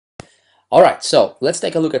All right, so let's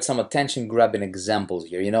take a look at some attention-grabbing examples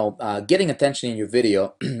here. Getting attention in your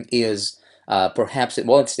video is perhaps,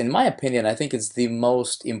 well, it's in my opinion, I think it's the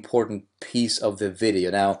most important piece of the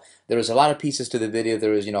video. Now, there is a lot of pieces to the video.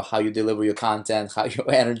 There is, how you deliver your content, how your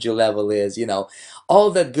energy level is, all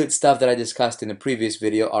that good stuff that I discussed in the previous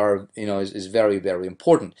video is very, very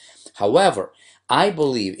important. However, I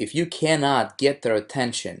believe if you cannot get their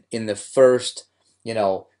attention in the first,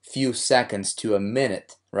 few seconds to a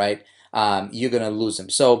minute, right? You're gonna lose them.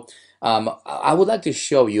 So I would like to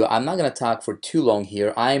show you. I'm not gonna talk for too long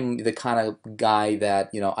here. I'm the kind of guy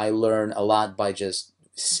that I learn a lot by just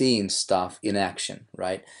seeing stuff in action,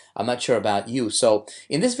 right? I'm not sure about you. So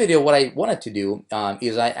in this video, what I wanted to do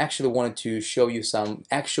is I actually wanted to show you some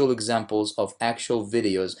actual examples of actual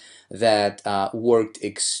videos that worked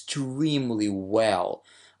extremely well,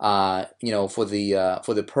 for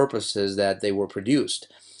the purposes that they were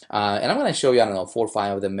produced. And I'm going to show you, I don't know, 4 or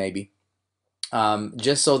 5 of them maybe,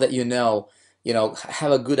 just so that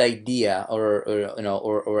have a good idea,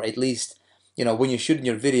 or at least, when you're shooting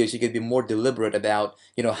your videos, you can be more deliberate about,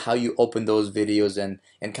 how you open those videos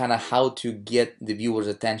and kind of how to get the viewer's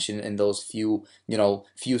attention in those few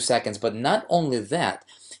seconds. But not only that,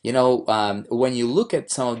 when you look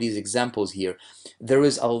at some of these examples here, there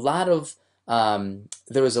is a lot of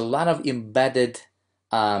embedded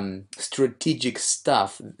strategic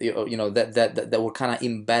stuff, that were kind of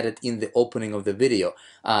embedded in the opening of the video.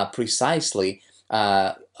 Precisely,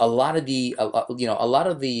 a lot of the,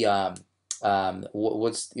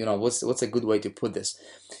 what's a good way to put this?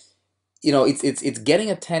 It's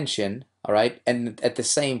getting attention, all right, and at the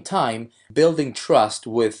same time building trust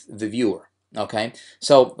with the viewer. Okay,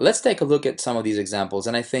 so let's take a look at some of these examples,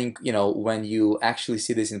 and I think when you actually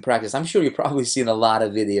see this in practice, I'm sure you've probably seen a lot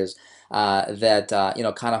of videos that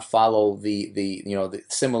kind of follow the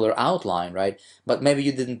similar outline, right? But maybe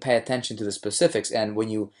you didn't pay attention to the specifics, and when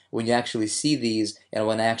you actually see these, and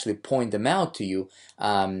when I actually point them out to you,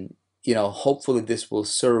 hopefully this will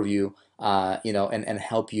serve you, and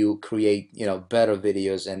help you create better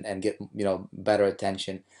videos and get better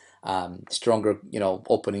attention, stronger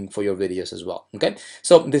opening for your videos as well. Okay,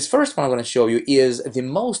 so this first one I'm going to show you is the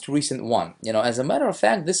most recent one. As a matter of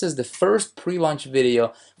fact, this is the first pre-launch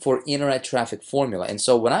video for internet traffic formula. And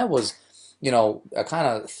so when I was kind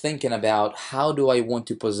of thinking about how do I want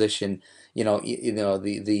to position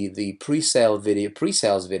the pre-sales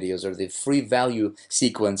videos, or the free value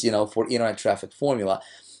sequence for internet traffic formula,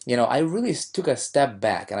 I really took a step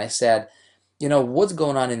back and I said, what's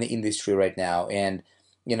going on in the industry right now? And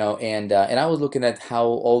and I was looking at how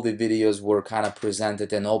all the videos were kind of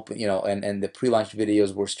presented and open, and the pre-launch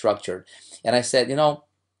videos were structured. And I said,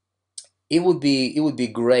 it would be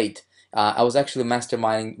great. I was actually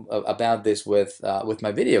masterminding about this with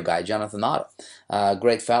my video guy, Jonathan Otto,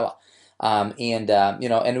 great fella. And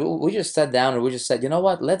we just sat down and we just said,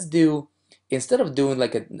 what, let's do, instead of doing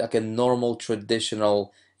like a normal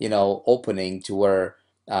traditional, opening to where,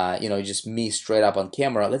 just me straight up on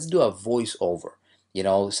camera, let's do a voiceover.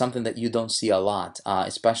 Something that you don't see a lot,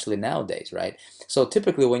 especially nowadays, right? So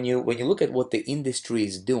typically, when you look at what the industry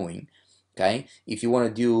is doing, okay, if you want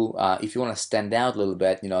to do, if you want to stand out a little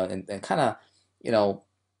bit, and kind of,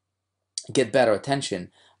 get better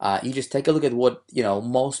attention, you just take a look at what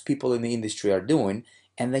most people in the industry are doing,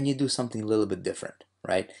 and then you do something a little bit different,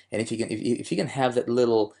 right? And if you can have that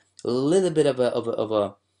little bit of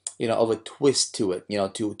a twist to it,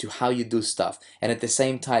 to how you do stuff, and at the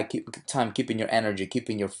same time keeping your energy,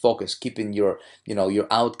 keeping your focus, keeping your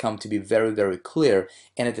outcome to be very, very clear,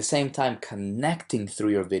 and at the same time connecting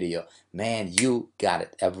through your video, man, you got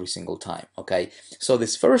it every single time. Okay, so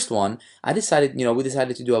this first one, we decided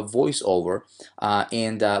to do a voiceover,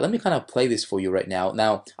 and let me kind of play this for you right now.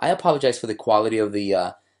 Now, I apologize for the quality of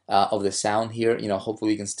the sound here.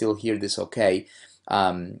 Hopefully you can still hear this okay.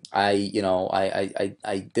 I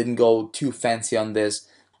didn't go too fancy on this.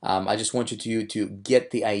 I just want you to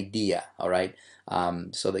get the idea, all right?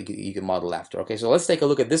 So that you can model after. Okay, so let's take a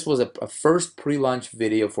look at this. Was a first pre-launch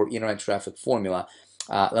video for internet traffic formula.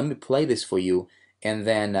 Let me play this for you, and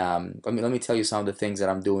then let me tell you some of the things that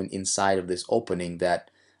I'm doing inside of this opening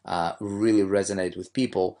that really resonate with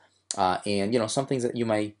people, and some things that you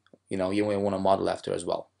may want to model after as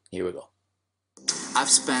well. Here we go. I've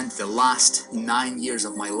spent the last 9 years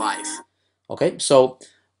of my life. Okay, so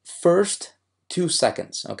first 2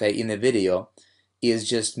 seconds, okay, in the video is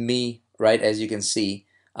just me, right, as you can see,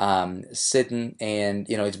 sitting, and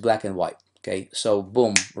it's black and white. Okay, so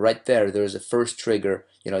boom, right there's a first trigger.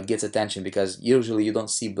 It gets attention because usually you don't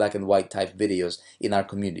see black and white type videos in our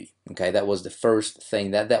community. Okay, that was the first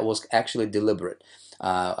thing that was actually deliberate.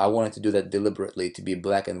 I wanted to do that deliberately, to be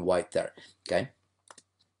black and white there. Okay.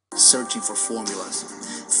 Searching for formulas,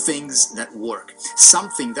 things that work,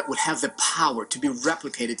 something that would have the power to be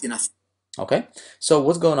replicated in a. Okay, so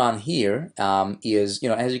what's going on here is,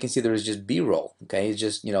 as you can see, there is just B-roll. Okay, it's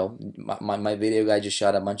just, my video guy just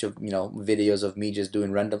shot a bunch of, videos of me just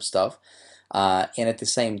doing random stuff. And at the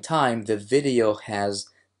same time, the video has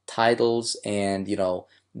titles and,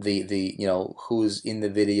 who's in the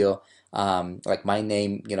video, like my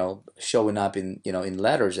name, showing up in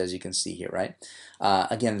letters, as you can see here, right?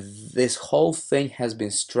 Again, this whole thing has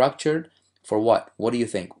been structured for what? What do you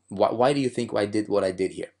think? Why do you think I did what I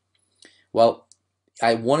did here? Well,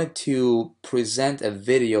 I wanted to present a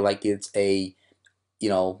video like it's like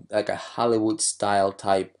a Hollywood style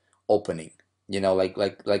type opening.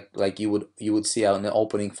 Like you would see an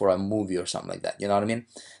opening for a movie or something like that. You know what I mean?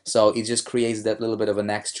 So it just creates that little bit of an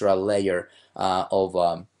extra layer of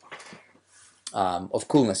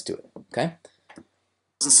coolness to it. Okay,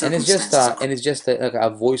 and it's just like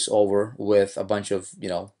a voiceover with a bunch of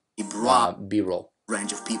B-roll.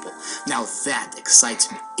 Range of people. Now that excites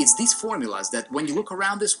me. It's these formulas that, when you look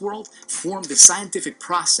around this world, form the scientific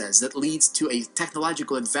process that leads to a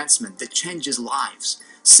technological advancement that changes lives.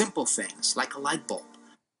 Simple things like a light bulb.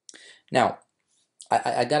 Now,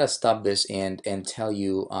 I gotta stop this and tell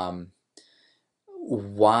you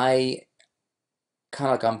why, kind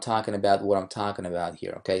of like I'm talking about what I'm talking about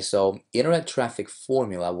here. Okay, so internet traffic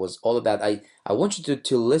formula was all about, I want you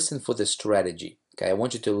to listen for the strategy. Okay, I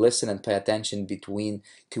want you to listen and pay attention to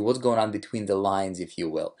what's going on between the lines, if you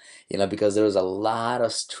will. Because there was a lot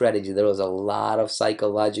of strategy, there was a lot of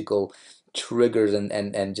psychological triggers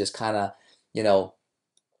and just kind of,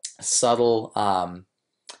 subtle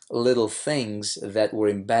little things that were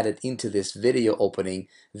embedded into this video opening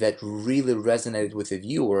that really resonated with the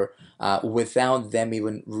viewer without them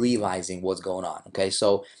even realizing what's going on. Okay,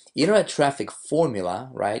 so internet traffic formula,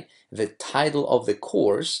 right? The title of the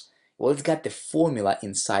course, well, it's got the formula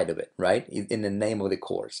inside of it, right? In the name of the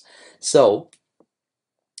course. So,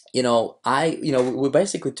 we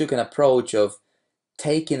basically took an approach of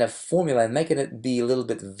taking a formula and making it be a little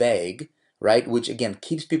bit vague, right? Which again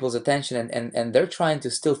keeps people's attention, and they're trying to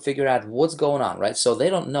still figure out what's going on, right? So they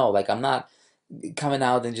don't know. Like, I'm not coming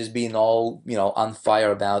out and just being all, on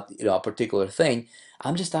fire about, a particular thing.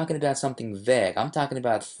 I'm just talking about something vague. I'm talking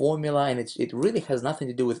about formula, and it really has nothing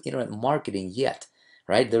to do with internet marketing yet,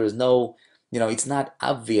 right? There is no, it's not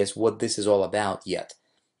obvious what this is all about yet.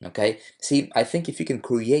 Okay? See, I think if you can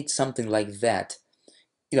create something like that,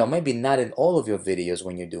 maybe not in all of your videos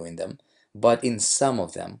when you're doing them, but in some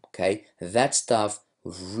of them, okay, that stuff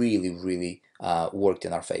really, really worked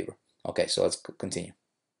in our favor. Okay, so let's continue.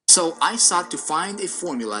 So I sought to find a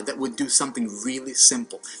formula that would do something really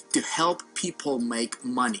simple to help people make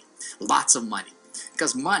money, lots of money,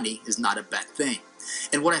 because money is not a bad thing.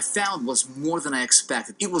 And what I found was more than I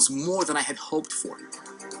expected. It was more than I had hoped for.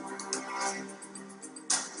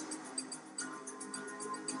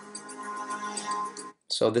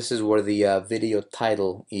 So this is where the video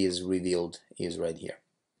title is revealed, is right here.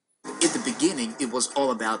 In the beginning, it was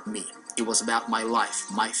all about me. It was about my life,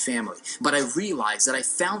 my family. But I realized that I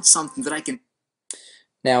found something that I can.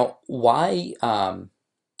 Now, why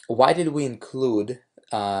did we include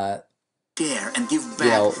share and give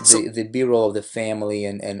back. the B-roll of the family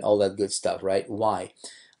and all that good stuff, right? Why?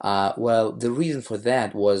 Well, the reason for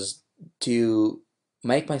that was to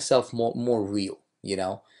make myself more real,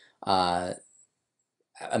 Uh,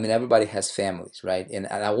 I mean, everybody has families, right? And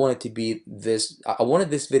I wanted to be this, I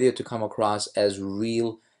wanted this video to come across as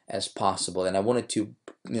real as possible. And I wanted to,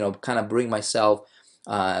 kind of bring myself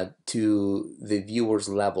to the viewer's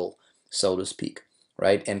level, so to speak,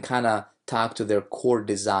 right? And kind of talk to their core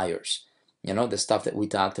desires, the stuff that we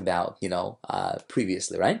talked about,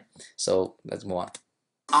 previously, right? So let's move on.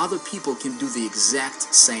 Other people can do the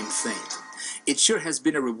exact same thing. It sure has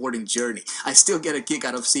been a rewarding journey. I still get a kick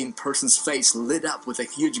out of seeing a person's face lit up with a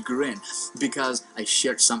huge grin because I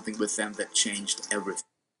shared something with them that changed everything.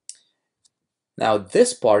 Now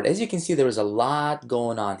this part, as you can see, there is a lot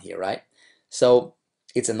going on here, right? So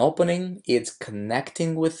it's an opening, it's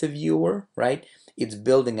connecting with the viewer, right? It's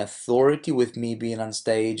building authority with me being on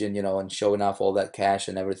stage and, and showing off all that cash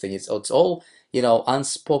and everything. It's all,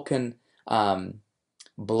 unspoken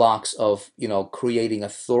blocks of, creating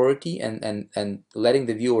authority and letting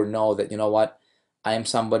the viewer know that, what, I am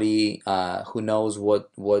somebody who knows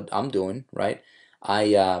what I'm doing, right?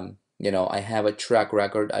 I have a track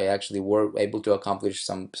record. I actually were able to accomplish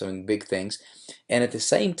some big things, and at the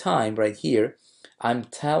same time, right here, I'm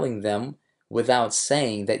telling them without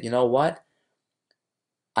saying that, what,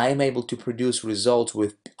 I'm able to produce results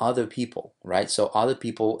with other people, right? So other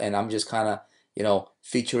people, and I'm just kind of,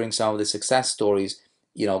 featuring some of the success stories,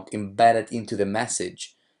 embedded into the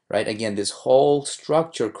message, right? Again, this whole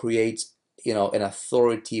structure creates, an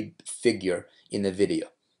authority figure in the video,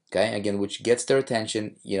 okay? Again, which gets their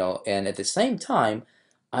attention, and at the same time,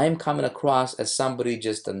 I'm coming across as somebody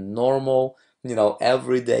just a normal,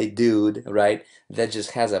 everyday dude, right? That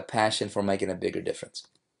just has a passion for making a bigger difference.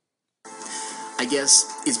 I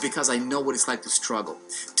guess it's because I know what it's like to struggle,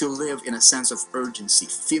 to live in a sense of urgency,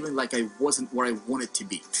 feeling like I wasn't where I wanted to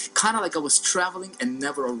be. Kind of like I was traveling and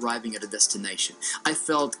never arriving at a destination. I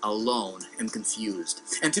felt alone and confused.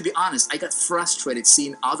 And to be honest, I got frustrated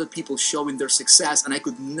seeing other people showing their success, and I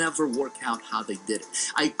could never work out how they did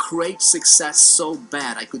it. I craved success so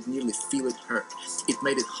bad I could nearly feel it hurt. It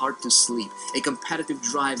made it hard to sleep, a competitive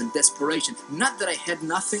drive and desperation. Not that I had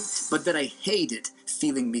nothing, but that I hated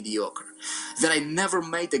feeling mediocre. That I never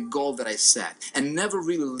made the goal that I set and never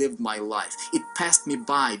really lived my life. It passed me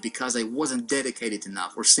by because I wasn't dedicated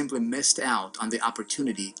enough or simply missed out on the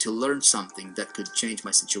opportunity to learn something that could change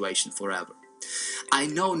my situation forever. I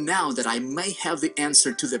know now that I may have the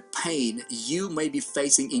answer to the pain you may be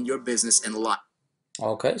facing in your business and life.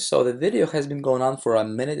 Okay, so the video has been going on for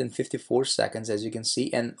 1 minute and 54 seconds, as you can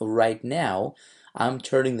see, and right now I'm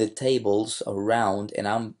turning the tables around and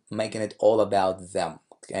I'm making it all about them.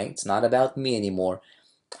 Okay, it's not about me anymore.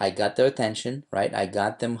 I got their attention, right? I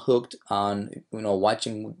got them hooked on,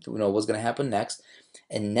 watching, what's gonna happen next.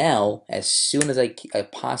 And now, as soon as I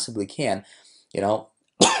possibly can, you know,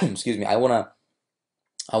 excuse me, I wanna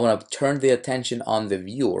turn the attention on the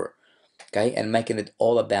viewer, okay, and making it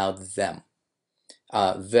all about them.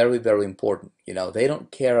 Very, very important. They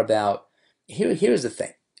don't care about. Here's the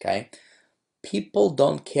thing, okay? People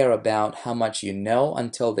don't care about how much you know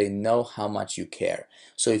until they know how much you care.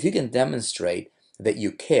 So if you can demonstrate that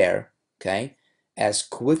you care, okay, as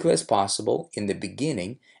quickly as possible in the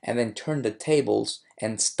beginning, and then turn the tables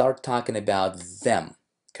and start talking about them,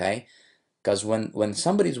 okay? Because when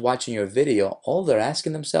somebody's watching your video, all they're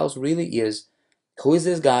asking themselves really is, who is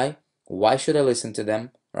this guy? Why should I listen to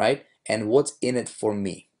them, right? And what's in it for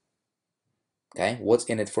me? Okay, what's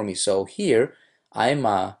in it for me? So here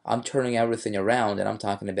I'm turning everything around and I'm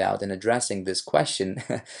talking about and addressing this question,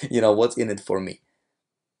 what's in it for me?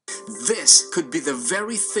 This could be the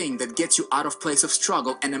very thing that gets you out of place of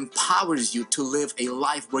struggle and empowers you to live a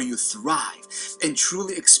life where you thrive and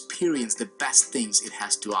truly experience the best things it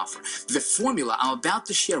has to offer. The formula I'm about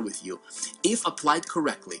to share with you, if applied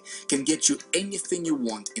correctly, can get you anything you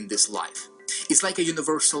want in this life. It's like a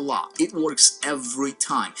universal law. It works every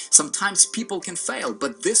time. Sometimes people can fail,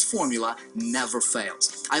 but this formula never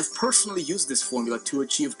fails. I've personally used this formula to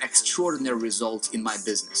achieve extraordinary results in my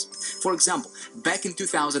business. For example, back in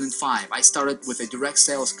 2005, I started with a direct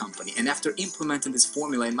sales company, and after implementing this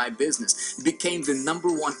formula in my business, became the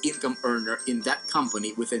 #1 income earner in that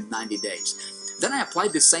company within 90 days. Then I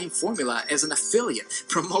applied the same formula as an affiliate,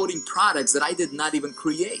 promoting products that I did not even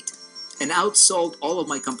create, and outsold all of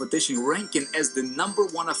my competition, ranking as the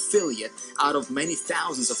 #1 affiliate out of many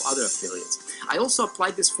thousands of other affiliates. I also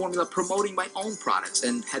applied this formula promoting my own products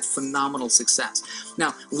and had phenomenal success.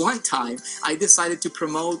 Now, one time I decided to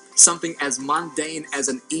promote something as mundane as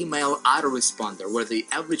an email autoresponder where the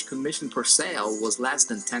average commission per sale was less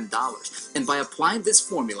than $10. And by applying this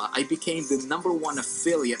formula, I became the #1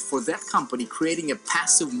 affiliate for that company, creating a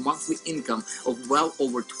passive monthly income of well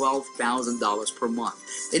over $12,000 per month.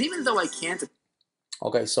 And even though I can't.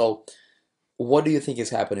 Okay, so what do you think is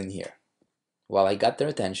happening here? Well, I got their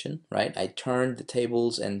attention, right? I turned the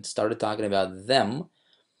tables and started talking about them,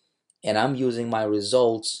 and I'm using my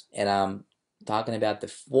results and I'm talking about the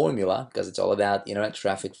formula because it's all about internet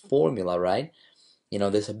traffic formula, right?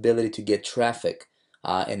 This ability to get traffic,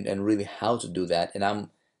 and really how to do that. And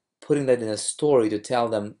I'm putting that in a story to tell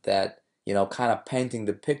them that, kind of painting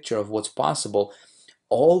the picture of what's possible.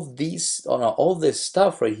 All this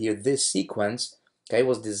stuff right here, this sequence, okay,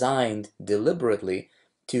 was designed deliberately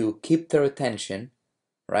to keep their attention,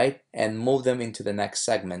 right, and move them into the next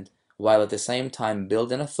segment, while at the same time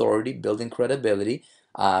building authority, building credibility,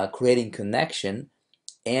 creating connection,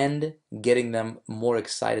 and getting them more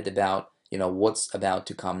excited about, what's about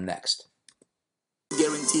to come next.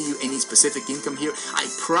 Guarantee you any specific income here. I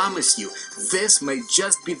promise you, this may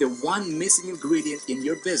just be the one missing ingredient in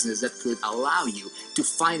your business that could allow you to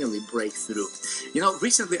finally break through.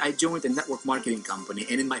 Recently I joined a network marketing company,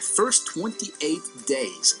 and in my first 28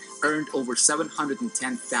 days, earned over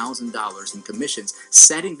 $710,000 in commissions,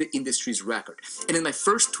 setting the industry's record. And in my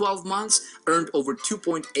first 12 months, earned over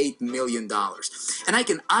 $2.8 million. And I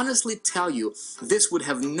can honestly tell you, this would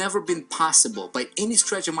have never been possible by any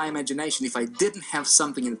stretch of my imagination if I didn't have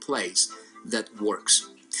something in place that works.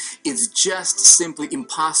 It's just simply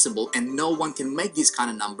impossible, and no one can make these kind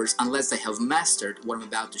of numbers unless they have mastered what I'm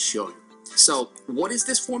about to show you. So, what is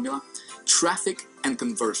this formula? Traffic and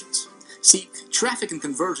conversions. See, traffic and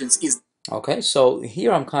conversions is... Okay, so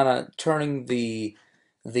here I'm kind of turning the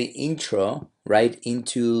intro right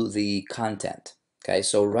into the content. Okay,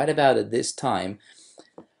 so right about at this time,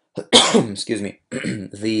 excuse me,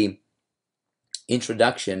 the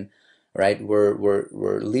introduction, right?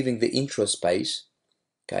 We're leaving the intro space,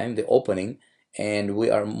 okay, the opening, and we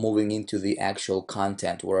are moving into the actual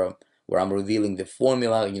content where I'm revealing the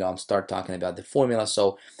formula. I'm start talking about the formula.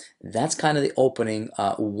 So that's kind of the opening.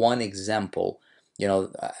 One example,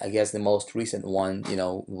 I guess the most recent one,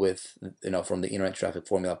 with from the internet traffic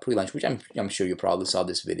formula pre-launch, which I'm sure you probably saw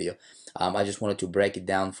this video. I just wanted to break it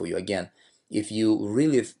down for you again. If you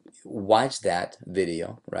really watch that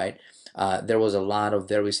video, right, there was a lot of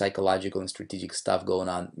very psychological and strategic stuff going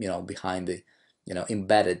on, behind the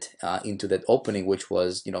embedded into that opening, which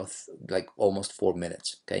was, like almost 4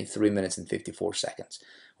 minutes, okay, 3 minutes and 54 seconds,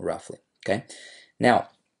 roughly, okay. Now,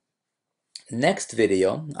 next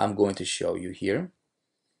video I'm going to show you here,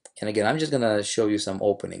 and again, I'm just gonna show you some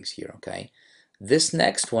openings here, okay. This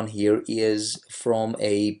next one here is from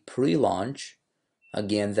a pre-launch,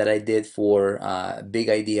 again, that I did for Big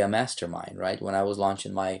Idea Mastermind, right, when I was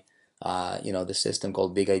launching my, the system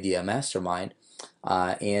called Big Idea Mastermind,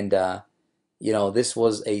 and this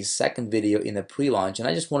was a second video in the pre-launch, and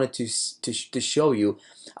I just wanted to show you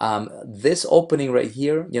this opening right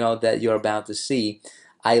here, that you're about to see.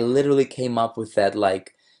 I literally came up with that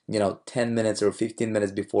like 10 minutes or 15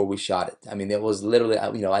 minutes before we shot it. I mean, it was literally,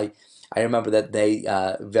 I remember that day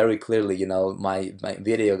very clearly. My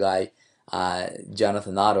video guy,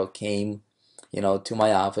 Jonathan Otto, came to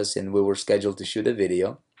my office, and we were scheduled to shoot a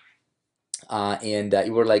video, and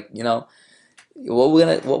we were like,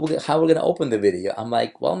 how we're gonna open the video. I'm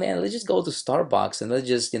like, well, man, let's just go to Starbucks and let's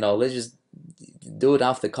just do it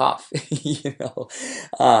off the cuff,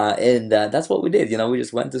 and that's what we did. We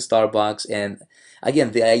just went to Starbucks, and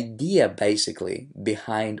again, the idea basically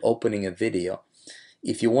behind opening a video,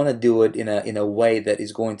 if you want to do it in a way that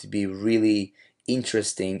is going to be really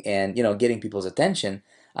interesting and getting people's attention,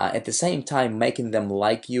 at the same time making them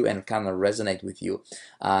like you and kind of resonate with you,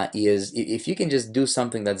 is if you can just do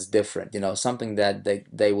something that's different, something that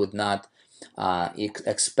they would not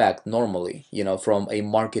expect normally, from a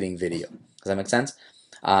marketing video. Does that make sense?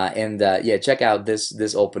 And yeah, check out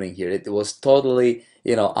this opening here. It was totally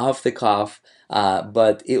off the cuff,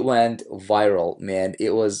 but it went viral, man.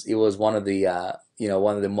 It was one of the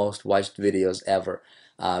one of the most watched videos ever.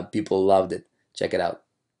 People loved it. Check it out.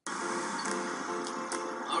 All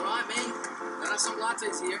right, man. Got us some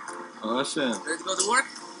lattes here. Awesome. Ready to go to work?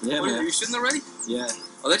 Yeah, man. Are you shooting already? Yeah.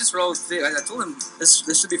 Oh, they just wrote Fig. I told them this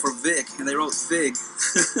should be for Vic, and they wrote Fig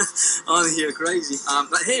on here. Crazy.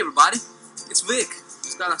 But hey, everybody, it's Vic.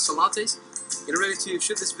 Just got us some lattes. Getting ready to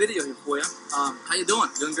shoot this video here for you. How you doing?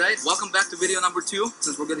 Doing great. Welcome back to video number 2.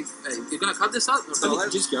 Since we're getting, hey, you're gonna cut this out? Just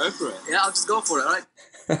go for it. Yeah, I'll just go for it. All right.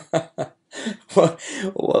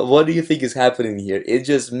 What do you think is happening here? It's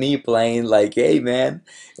just me playing like, hey man,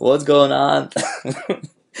 what's going on?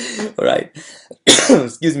 All right.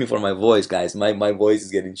 Excuse me for my voice, guys. My voice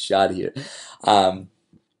is getting shot here.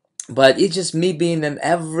 But it's just me being an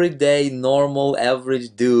everyday, normal,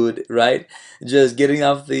 average dude, right? Just getting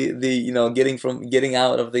off getting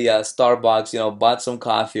out of the Starbucks, bought some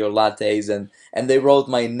coffee or lattes, and they wrote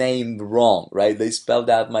my name wrong, right? They spelled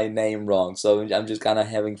out my name wrong, so I'm just kind of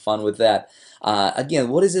having fun with that. Again,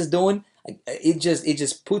 what is this doing? It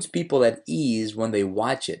just puts people at ease when they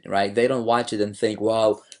watch it, right? They don't watch it and think,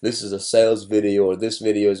 wow, this is a sales video, or this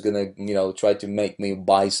video is gonna try to make me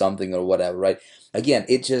buy something or whatever, right? Again,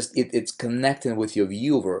 it's connecting with your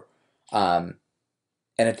viewer, and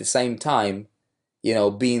at the same time,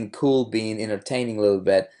 being cool, being entertaining a little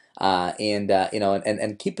bit, and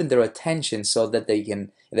keeping their attention so that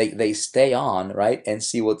they stay on, right, and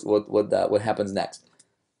see what happens next.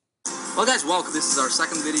 Well, guys, welcome. This is our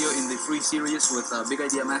second video in the free series with Big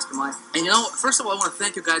Idea Mastermind. And first of all, I want to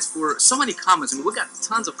thank you guys for so many comments. I mean, we got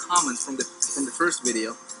tons of comments from the first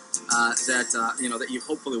video. that you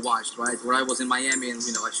hopefully watched, right? Where I was in Miami and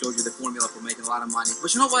I showed you the formula for making a lot of money.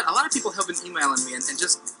 But you know what? A lot of people have been emailing me and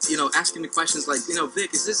just asking me questions like,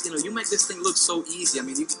 Vic, is this you make this thing look so easy? I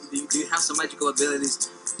mean, do you have some magical abilities,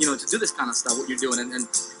 to do this kind of stuff? What you're doing, and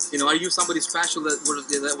are you somebody special that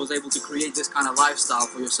was able to create this kind of lifestyle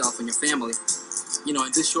for yourself and your family, in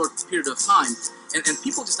this short period of time? And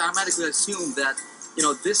people just automatically assume that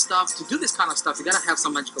this stuff, to do this kind of stuff, you gotta have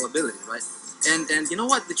some magical ability, right? And you know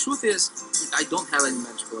what? The truth is, I don't have any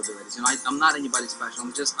magical abilities. I'm not anybody special.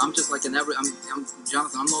 I'm just like I'm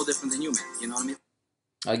Jonathan. I'm no different than you, man. You know what I mean?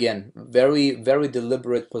 Again, very, very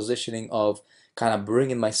deliberate positioning of kind of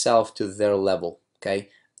bringing myself to their level. Okay,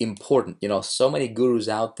 important. So many gurus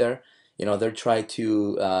out there. They're trying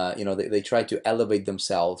to, they try to elevate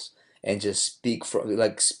themselves and just speak,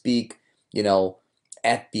 you know,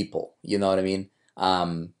 at people. You know what I mean?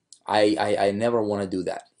 I never want to do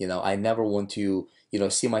that. I never want to,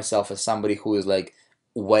 see myself as somebody who is like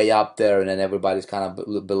way up there and then everybody's kind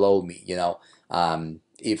of below me.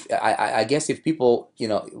 If I guess if people,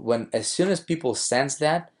 when as soon as people sense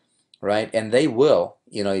that, right, and they will,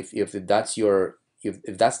 if that's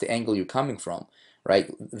if that's the angle you're coming from,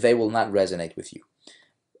 right, they will not resonate with you.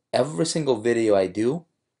 Every single video I do,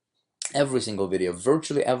 every single video,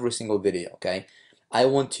 virtually every single video, okay, I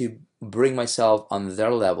want to bring myself on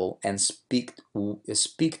their level and speak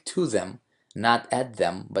to them, not at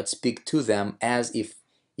them, but speak to them as if,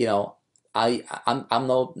 I'm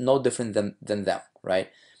no different than them, right?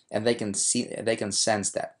 And they can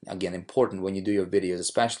sense that. Again, important when you do your videos,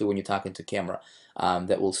 especially when you're talking to camera,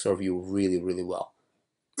 that will serve you really, really well.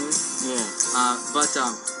 Yeah. But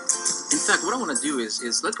in fact, what I want to do is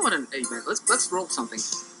let's go ahead and hey man, let's roll something.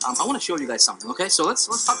 I want to show you guys something. Okay, so let's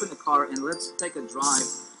hop in the car and let's take a drive.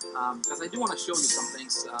 Because I do want to show you some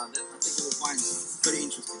things that I think you will find pretty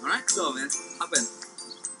interesting. All right, go man, hop in.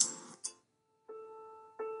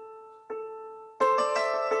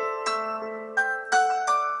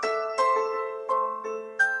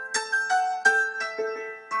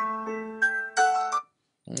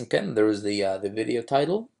 Okay, there is the video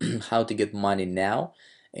title, How to Get Money Now,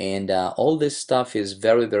 and all this stuff is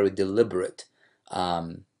very, very deliberate.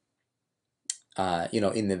 Um,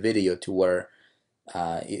 in the video to where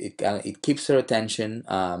it keeps their attention.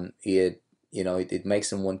 It makes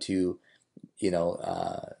them want to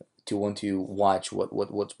watch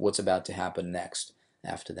what's about to happen next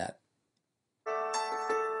after that.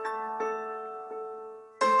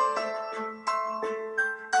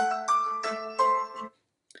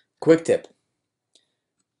 Quick tip.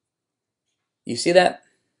 You see that,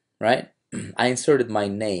 right? I inserted my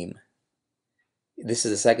name. This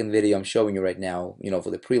is the second video I'm showing you right now,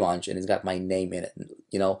 for the pre-launch, and it's got my name in it.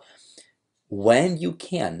 When you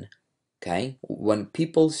can, okay, when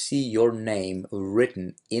people see your name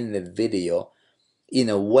written in the video in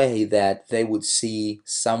a way that they would see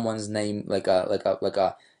someone's name, like a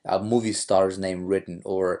movie star's name written,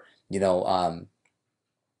 or in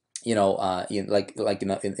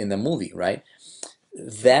the movie, right?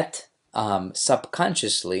 That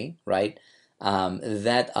subconsciously, right,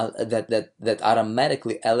 that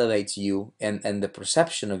automatically elevates you and the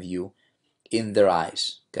perception of you in their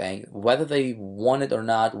eyes. Okay, whether they want it or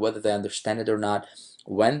not, whether they understand it or not,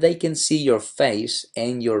 when they can see your face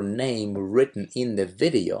and your name written in the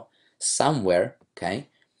video somewhere, okay,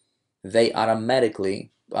 they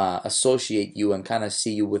automatically associate you and kind of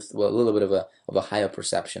see you with, well, a little bit of a higher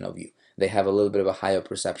perception of you. They have a little bit of a higher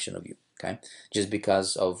perception of you, okay, just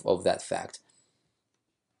because of that fact.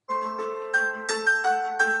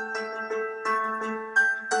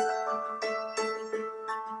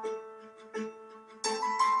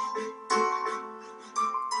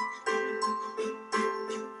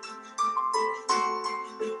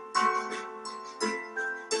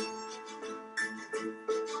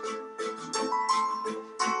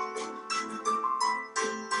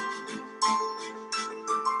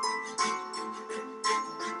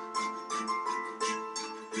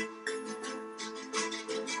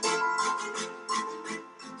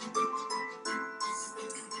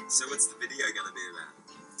 So what's the video gonna be about?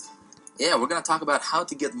 Yeah, we're gonna talk about how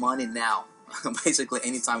to get money now, basically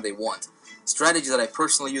anytime they want. Strategy that I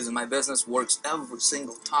personally use in my business, works every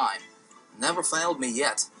single time. Never failed me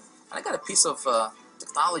yet. And I got a piece of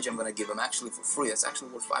technology I'm gonna give them actually for free. It's actually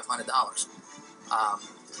worth $500.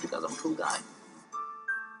 Just because I'm a cool guy.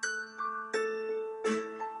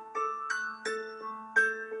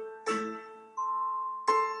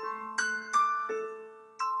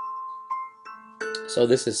 So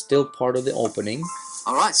this is still part of the opening.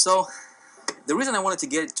 All right, so the reason I wanted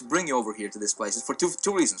to bring you over here to this place is for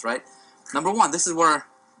two reasons, right? Number one, this is where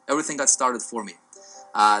everything got started for me.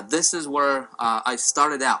 This is where I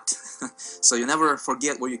started out. So you never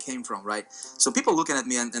forget where you came from, right? So people looking at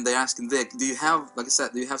me and they're asking, Vic, do you have, like I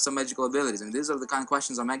said, do you have some magical abilities? And these are the kind of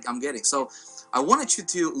questions I'm getting. So I wanted you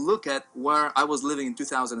to look at where I was living in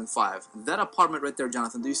 2005. That apartment right there,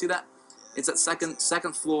 Jonathan, do you see that? It's at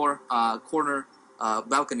second floor, corner,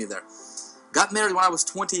 balcony there. Got married when I was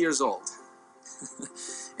 20 years old.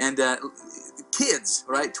 And kids,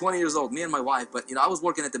 right? 20 years old, me and my wife. But I was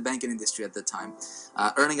working at the banking industry at the time,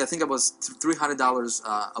 earning, I think it was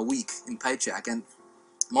 $300 a week in paycheck, and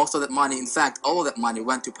most of that money, in fact, all of that money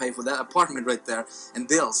went to pay for that apartment right there and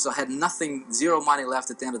bills. So I had nothing, zero money left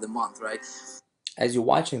at the end of the month, right? As you're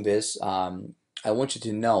watching this, I want you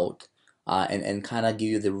to note and kind of give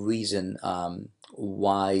you the reason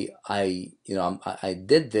why I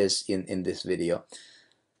did this in this video,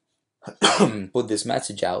 put this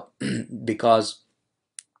message out because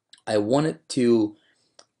I wanted to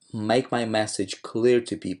make my message clear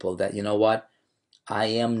to people that you know what, I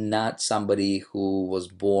am not somebody who was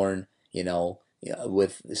born,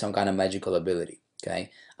 with some kind of magical ability. Okay,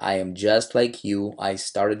 I am just like you. I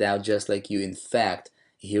started out just like you. In fact,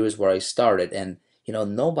 here is where I started, and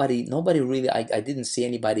nobody really. I didn't see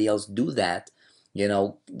anybody else do that.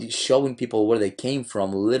 Showing people where they came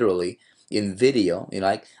from, literally in video.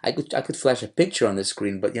 I could flash a picture on the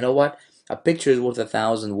screen, but you know what? A picture is worth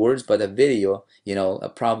 1,000 words, but a video,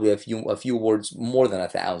 probably a few words more than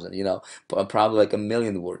 1,000. Probably like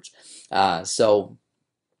 1,000,000 words. So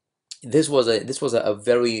this was a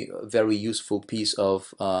very very useful piece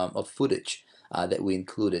of footage that we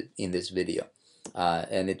included in this video,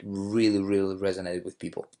 and it really really resonated with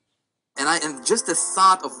people. And just the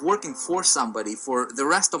thought of working for somebody for the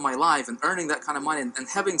rest of my life and earning that kind of money and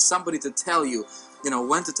having somebody to tell you,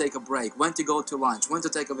 when to take a break, when to go to lunch, when to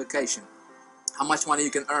take a vacation, how much money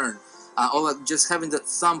you can earn, all that, just having that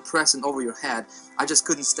thumb pressing over your head, I just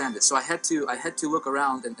couldn't stand it. So I had to look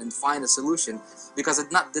around and find a solution, because I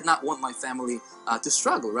did not want my family to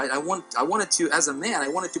struggle, right? I wanted to, as a man, I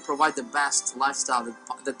wanted to provide the best lifestyle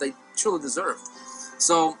that they truly deserved.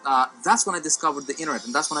 So that's when I discovered the internet,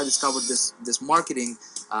 and that's when I discovered this marketing,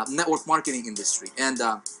 network marketing industry, and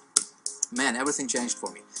man, everything changed for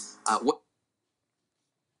me. What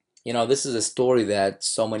This is a story that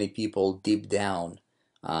so many people deep down,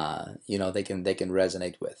 they can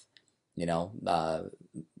resonate with. You know, uh,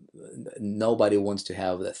 Nobody wants to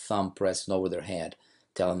have the thumb pressing over their head,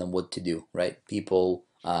 telling them what to do, right? People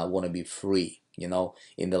want to be free. In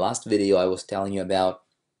the last video, I was telling you about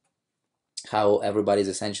how everybody's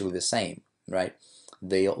essentially the same, right?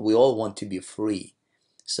 We all want to be free.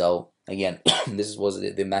 So again, this was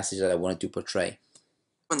the message that I wanted to portray.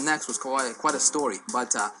 happened next was quite a story,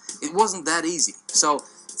 but it wasn't that easy. So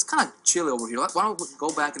it's kind of chilly over here. Why don't we go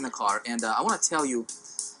back in the car, and I want to tell you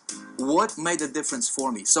what made the difference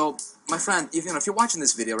for me. So, my friend, if you're watching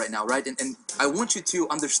this video right now, right, and I want you to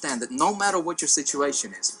understand that no matter what your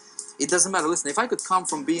situation is, it doesn't matter. Listen, if I could come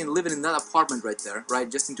from living in that apartment right there, right,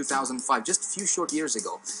 just in 2005, just a few short years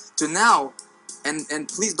ago, to now, and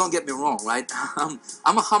please don't get me wrong, right?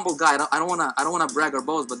 I'm a humble guy. I don't wanna brag or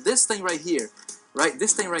boast, but this thing right here, right,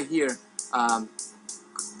 this thing right here, um,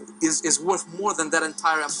 is worth more than that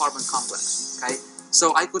entire apartment complex. Okay,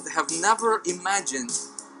 so I could have never imagined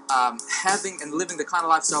having and living the kind of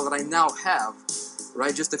lifestyle that I now have,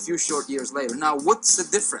 right, just a few short years later. Now, what's the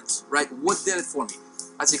difference, right? What did it for me?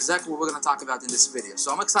 That's exactly what we're going to talk about in this video.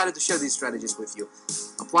 So I'm excited to share these strategies with you.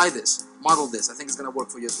 Apply this, model this. I think it's going to work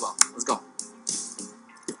for you as well. Let's go.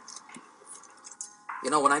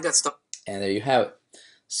 When I got stuck. And there you have it.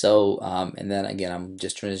 So, and then again, I'm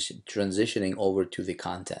just transitioning over to the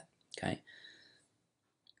content. Okay.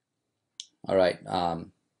 All right.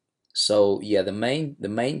 So yeah, the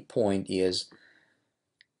main point is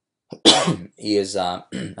is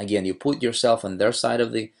again, you put yourself on their side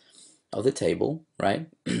of the table, right?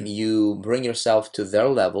 You bring yourself to their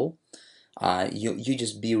level. You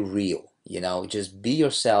just be real. Just be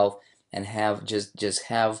yourself and just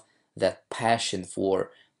have that passion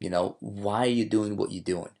for why are you doing what you're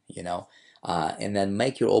doing. And then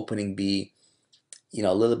make your opening be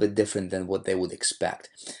a little bit different than what they would expect.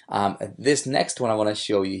 This next one I want to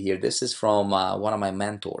show you here, this is from one of my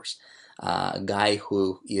mentors, a guy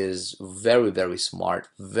who is very, very smart,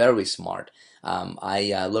 very smart.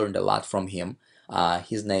 I learned a lot from him.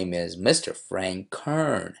 His name is Mr. Frank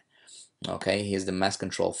Kern. Okay, he's the mass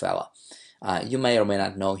control fella. You may or may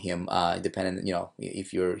not know him, depending,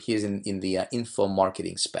 if he's in the info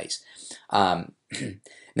marketing space.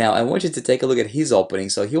 Now I want you to take a look at his opening.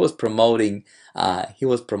 So he was promoting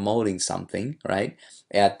something, right,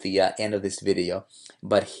 at the end of this video,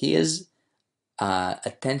 but his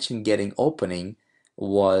attention getting opening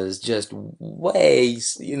was just way,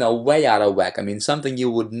 way out of whack. I mean, something you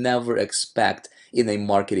would never expect in a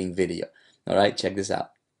marketing video. All right, check this out.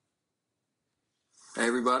 Hey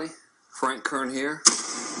everybody, Frank Kern here.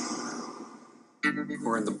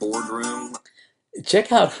 We're in the boardroom.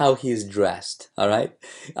 Check out how he's dressed. All right,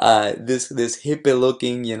 this hippie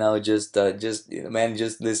looking, man,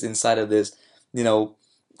 just this inside of this, you know,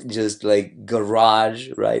 just like garage,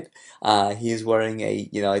 right? He's wearing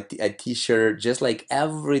a t-shirt, just like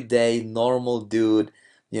everyday normal dude.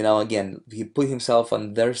 Again, he put himself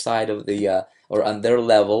on their side of the or on their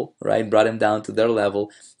level, right? Brought him down to their level.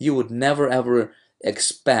 You would never ever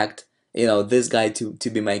expect this guy to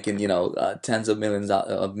be making tens of millions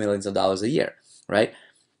of dollars a year, right?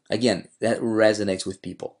 Again, that resonates with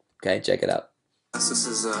people. Okay, check it out. This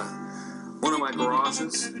is one of my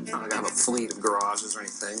garages. Not like I have a fleet of garages or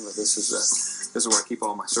anything, but this is where I keep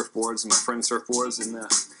all my surfboards and my friend's surfboards. And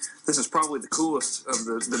this is probably the coolest of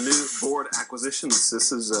the new board acquisitions.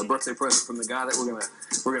 This is a birthday present from the guy that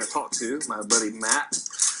we're gonna talk to, my buddy Matt,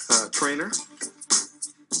 trainer.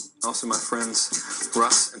 Also, my friends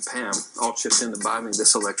Russ and Pam all chipped in to buy me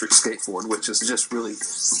this electric skateboard, which is just really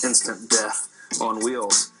instant death on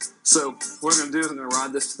wheels. So what I'm going to do is I'm going to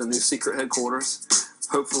ride this to the new secret headquarters,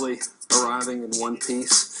 hopefully arriving in one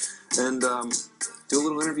piece, and do a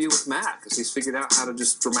little interview with Matt, because he's figured out how to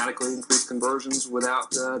just dramatically increase conversions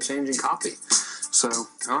without changing copy. So,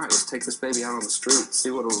 all right, let's take this baby out on the street and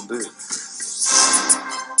see what it'll do.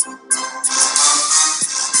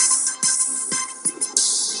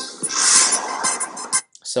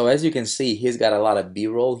 So as you can see, he's got a lot of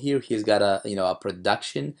B-roll here. He's got a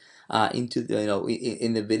production into the,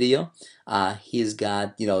 in the video. He's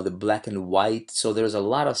got the black and white. So there's a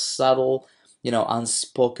lot of subtle,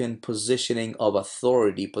 unspoken positioning of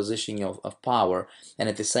authority, positioning of power, and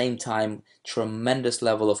at the same time, tremendous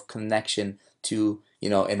level of connection to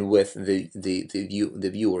and with the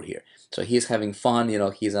viewer here. So he's having fun.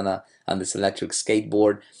 He's on this electric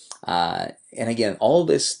skateboard. And again, all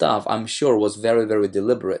this stuff I'm sure was very, very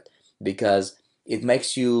deliberate, because it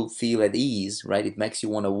makes you feel at ease, right? It makes you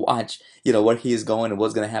want to watch, where he is going and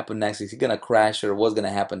what's going to happen next. Is he going to crash, or what's going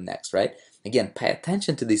to happen next, right? Again, pay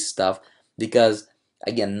attention to this stuff, because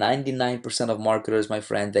again, 99% of marketers, my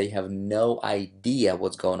friend, they have no idea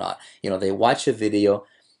what's going on. They watch a video,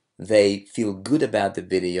 they feel good about the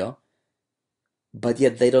video, but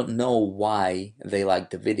yet they don't know why they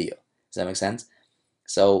like the video. Does that make sense?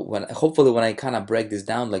 So hopefully when I kind of break this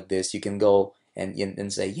down like this, you can go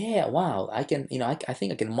and say, yeah, wow, I can, I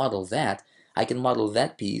think I can model that. I can model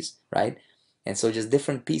that piece, right? And so just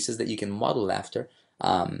different pieces that you can model after,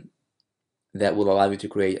 that will allow you to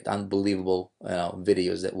create unbelievable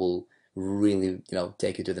videos that will really,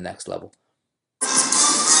 take you to the next level.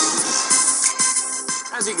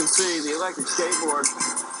 As you can see, the electric skateboard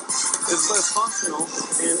is both functional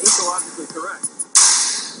and ecologically correct.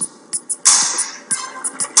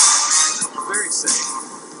 Very safe.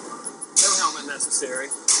 No helmet necessary.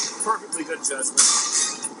 Perfectly good judgment.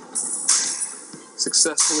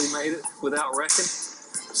 Successfully made it without wrecking.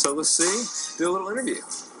 So let's see. Do a little interview.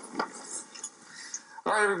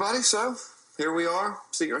 All right, everybody. So here we are.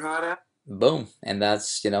 Secret hideout. Boom. And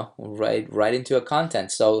that's, right into a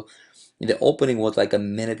content. So the opening was like a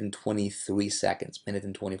minute and 23 seconds, minute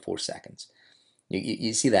and 24 seconds.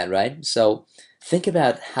 You see that, right? So think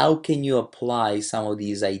about how can you apply some of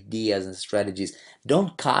these ideas and strategies.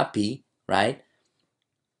 Don't copy, right?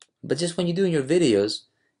 But just when you're doing your videos,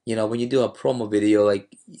 when you do a promo video,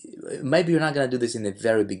 like maybe you're not gonna do this in the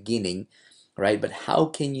very beginning, right? But how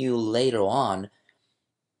can you later on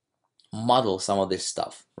model some of this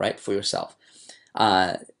stuff, right, for yourself?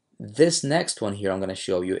 This next one here I'm gonna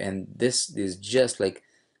show you, and this is just like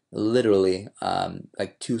literally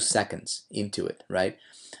like 2 seconds into it, right?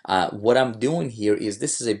 What I'm doing here is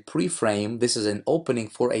this is a pre-frame. This is an opening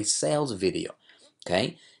for a sales video.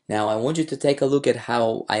 Okay, now I want you to take a look at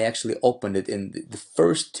how I actually opened it in the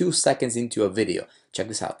first 2 seconds into a video. Check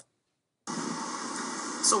this out.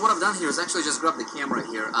 So what I've done here is actually just grab the camera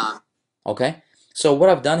here. Okay, so what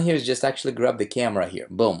I've done here is just actually grab the camera here.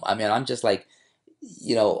 Boom. I mean, I'm just like,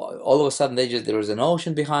 all of a sudden there was an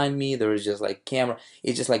ocean behind me. There was just like camera.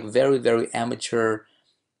 It's just like very, very amateur,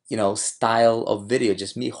 style of video.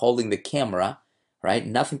 Just me holding the camera, right?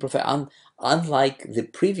 Nothing professional. Unlike the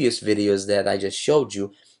previous videos that I just showed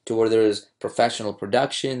you, to where there is professional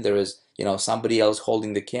production, there is, somebody else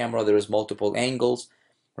holding the camera, there is multiple angles,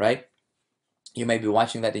 right? You may be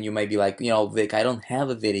watching that and you may be like, Vic, I don't have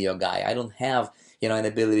a video guy. I don't have, an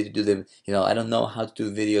ability to do the, I don't know how to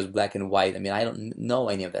do videos black and white. I mean, I don't know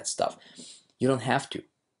any of that stuff. You don't have to,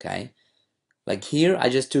 okay? Like here, I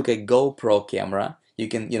just took a GoPro camera. You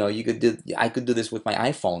can, you could do, I could do this with my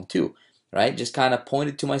iPhone too, right? Just kind of point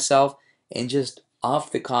it to myself and just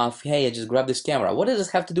off the cuff, hey, I just grabbed this camera. What does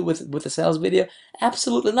this have to do with a sales video?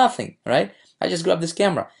 Absolutely nothing, right? I just grabbed this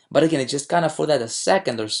camera. But again, it just kind of, for that a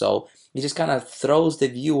second or so, it just kind of throws the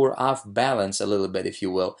viewer off balance a little bit, if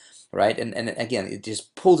you will, right? And again, it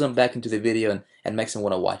just pulls them back into the video and makes them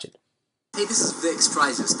want to watch it. Hey, this is Vic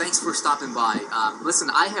Strizes. Thanks for stopping by. Listen,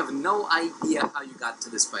 I have no idea how you got to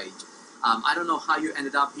this page. I don't know how you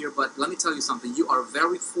ended up here, but let me tell you something. You are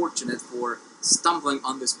very fortunate for stumbling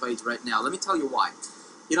on this page right now. Let me tell you why.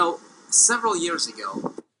 You know, several years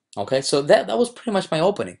ago. Okay, so that was pretty much my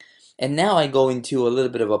opening, and now I go into a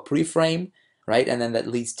little bit of a pre-frame, right? And then that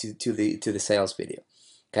leads to the sales video.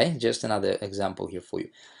 Okay, just another example here for you.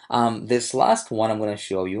 This last one I'm going to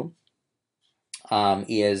show you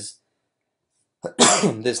is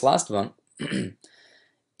this last one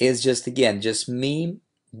is just, again, just me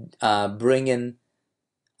bringing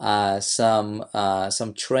some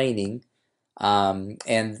training,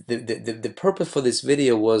 and the purpose for this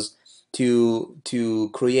video was to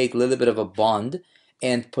create a little bit of a bond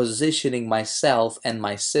and positioning myself and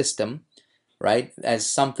my system, right, as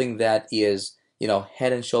something that is,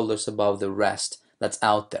 head and shoulders above the rest that's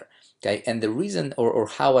out there. Okay, and the reason, or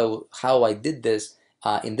how I did this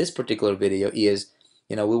in this particular video is,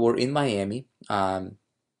 we were in Miami. I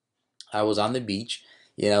was on the beach,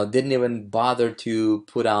 didn't even bother to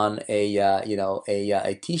put on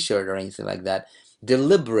a t-shirt or anything like that,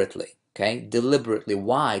 deliberately. Okay, deliberately.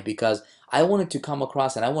 Why? Because I wanted to come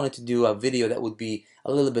across, and I wanted to do a video that would be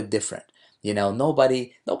a little bit different.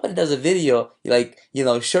 Nobody does a video like,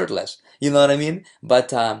 shirtless. You know what I mean? But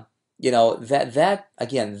that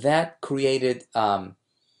again, that created, when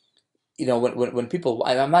people,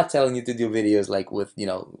 I'm not telling you to do videos like with,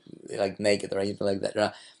 like naked or anything like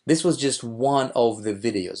that. This was just one of the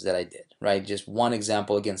videos that I did, right? Just one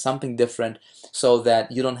example, again, something different, so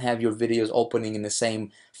that you don't have your videos opening in the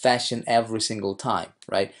same fashion every single time,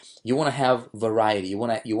 right? You want to have variety. You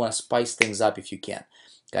want to spice things up if you can.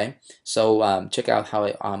 Okay, so check out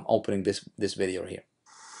how I'm opening this video here.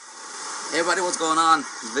 Hey everybody, what's going on?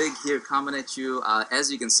 Vig here coming at you, as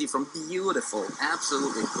you can see, from beautiful,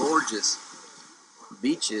 absolutely gorgeous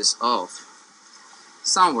beaches of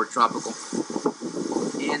somewhere tropical.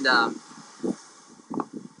 And I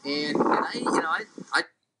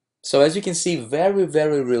So as you can see, very,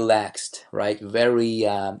 very relaxed, right? Very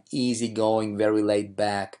easygoing, very laid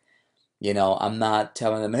back. I'm not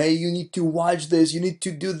telling them, hey, you need to watch this, you need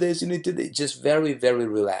to do this, you need to do this. Just very, very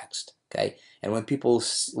relaxed, okay? And when people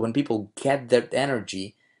get that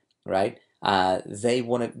energy, right? They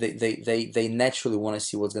naturally want to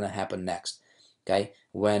see what's gonna happen next, okay?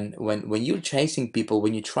 When you're chasing people,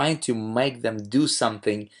 when you're trying to make them do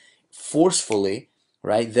something forcefully,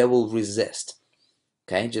 right? They will resist.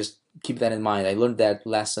 Okay, just keep that in mind. I learned that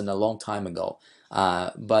lesson a long time ago.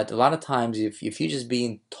 But a lot of times, if you're just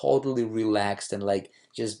being totally relaxed and like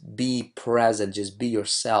just be present, just be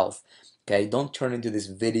yourself, okay, don't turn into this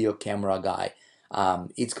video camera guy.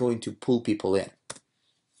 It's going to pull people in.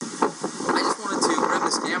 just wanted to grab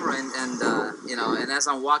this camera and as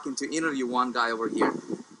I'm walking to interview one guy over here,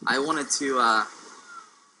 I wanted to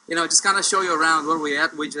just kind of show you around where we're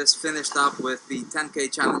at. We just finished up with the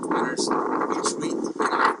 10K challenge winners retreat.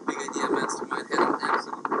 Big Idea Mastermind had an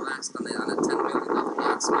absolute blast on a $10 million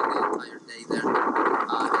yacht, spent the entire day there.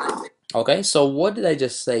 Okay, so what did I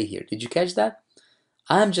just say here? Did you catch that?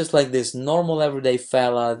 I'm just like this normal everyday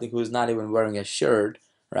fella who's not even wearing a shirt,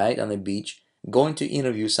 right, on the beach, going to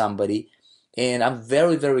interview somebody, and I'm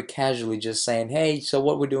very, very casually just saying, hey, so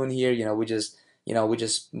what we're doing here, we just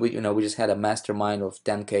had a mastermind of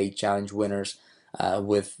 10K challenge winners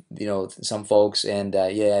with, some folks, and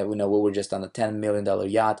yeah, we were just on a $10 million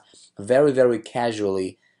yacht, very, very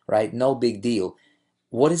casually, right, no big deal.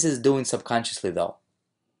 What is this doing subconsciously though?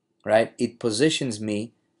 Right? It positions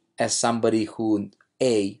me as somebody who,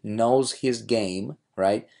 A, knows his game,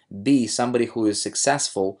 right? B, somebody who is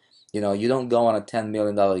successful. You don't go on a $10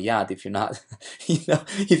 million yacht if you're not,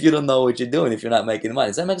 if you don't know what you're doing, if you're not making money.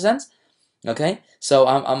 Does that make sense? Okay? So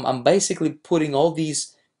I'm basically putting all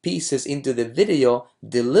these pieces into the video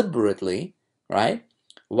deliberately, right?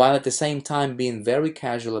 While at the same time being very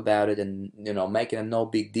casual about it and, making a no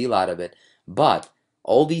big deal out of it. But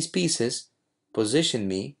all these pieces position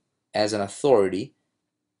me as an authority,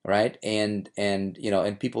 right? And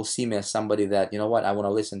people see me as somebody that, what, I want to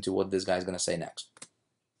listen to what this guy's gonna say next.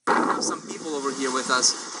 We have some people over here with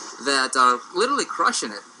us that are literally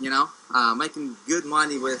crushing it, making good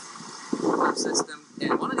money with our system.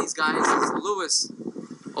 And one of these guys is Lewis.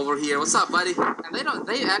 over here. What's up, buddy? And they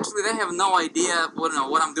have no idea what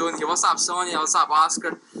I'm doing here. What's up, Sonia? What's up,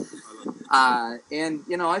 Oscar?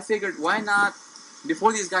 And I figured, why not,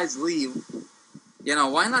 before these guys leave,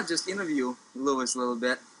 why not just interview Lewis a little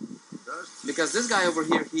bit? Because this guy over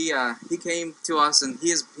here, he came to us, and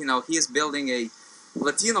he is building a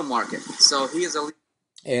Latino market. So he is a.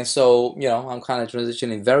 And so, I'm kind of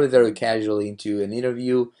transitioning very, very casually into an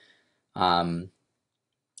interview, um,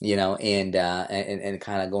 and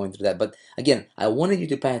kind of going through that. But again, I wanted you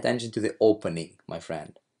to pay attention to the opening, my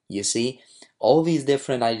friend. You see, all these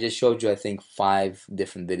different, I just showed you, I think, 5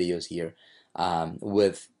 different videos here,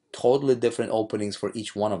 with totally different openings for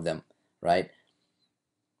each one of them, right?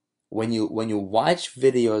 When you watch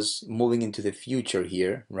videos moving into the future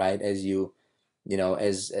here, right, as when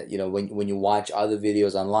you watch other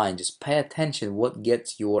videos online, just pay attention what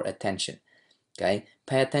gets your attention. Okay,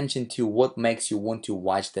 pay attention to what makes you want to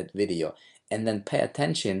watch that video, and then pay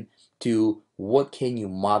attention to what can you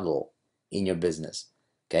model in your business.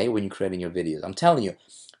 Okay, when you're creating your videos, I'm telling you,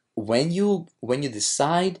 when you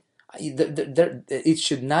decide, it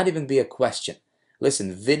should not even be a question.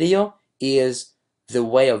 Listen, video is the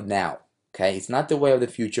way of now. Okay, it's not the way of the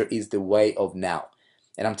future, it's the way of now.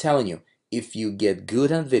 And I'm telling you, if you get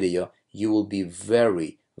good on video, you will be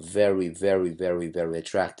very, very, very, very, very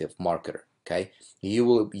attractive marketer. Okay,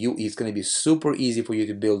 it's going to be super easy for you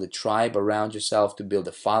to build a tribe around yourself, to build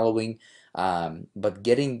a following. But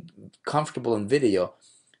getting comfortable in video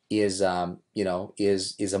is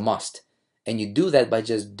is a must. And you do that by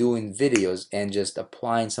just doing videos and just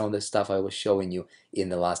applying some of the stuff I was showing you in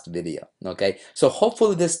the last video. Okay, so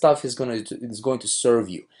hopefully this stuff is going to serve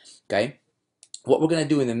you. Okay, what we're going to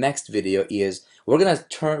do in the next video is we're going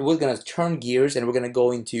to turn gears, and we're going to go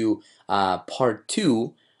into part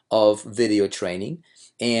 2 of video training.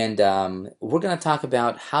 And we're going to talk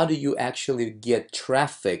about how do you actually get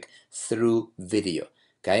traffic through video.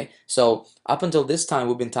 Okay, so up until this time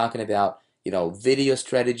we've been talking about video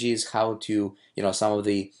strategies, how to some of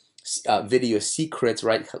the video secrets,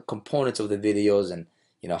 right, components of the videos, and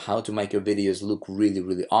how to make your videos look really,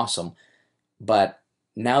 really awesome. But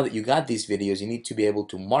now that you got these videos, you need to be able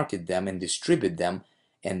to market them and distribute them,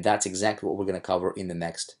 and that's exactly what we're going to cover in the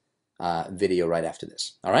next video right after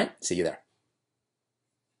this. All right, see you there.